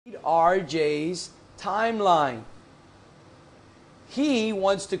RJ's timeline. He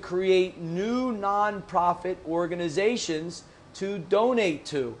wants to create new nonprofit organizations to donate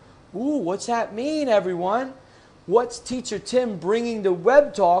to. Ooh, what's that mean, everyone? What's Teacher Tim bringing to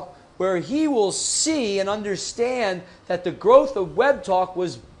Web Talk, where he will see and understand that the growth of Web Talk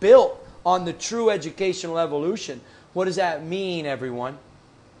was built on the true educational evolution? What does that mean, everyone?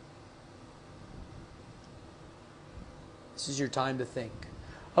 This is your time to think.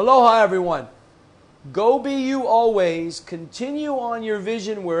 Aloha, everyone. Go be you always. Continue on your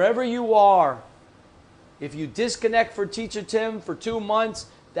vision wherever you are. If you disconnect for Teacher Tim for 2 months,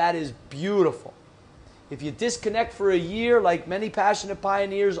 that is beautiful. If you disconnect for a year, like many passionate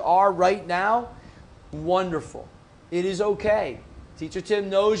pioneers are right now, wonderful. It is okay. Teacher Tim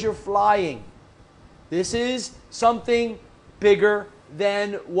knows you're flying. This is something bigger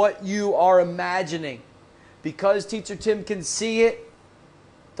than what you are imagining. Because Teacher Tim can see it,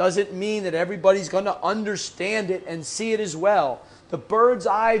 doesn't mean that everybody's going to understand it and see it as well. The bird's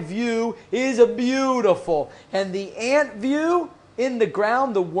eye view is beautiful. And the ant view in the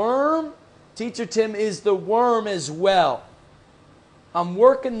ground, the worm, Teacher Tim is the worm as well. I'm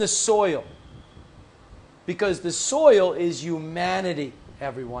working the soil. Because the soil is humanity,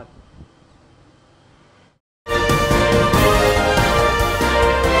 everyone.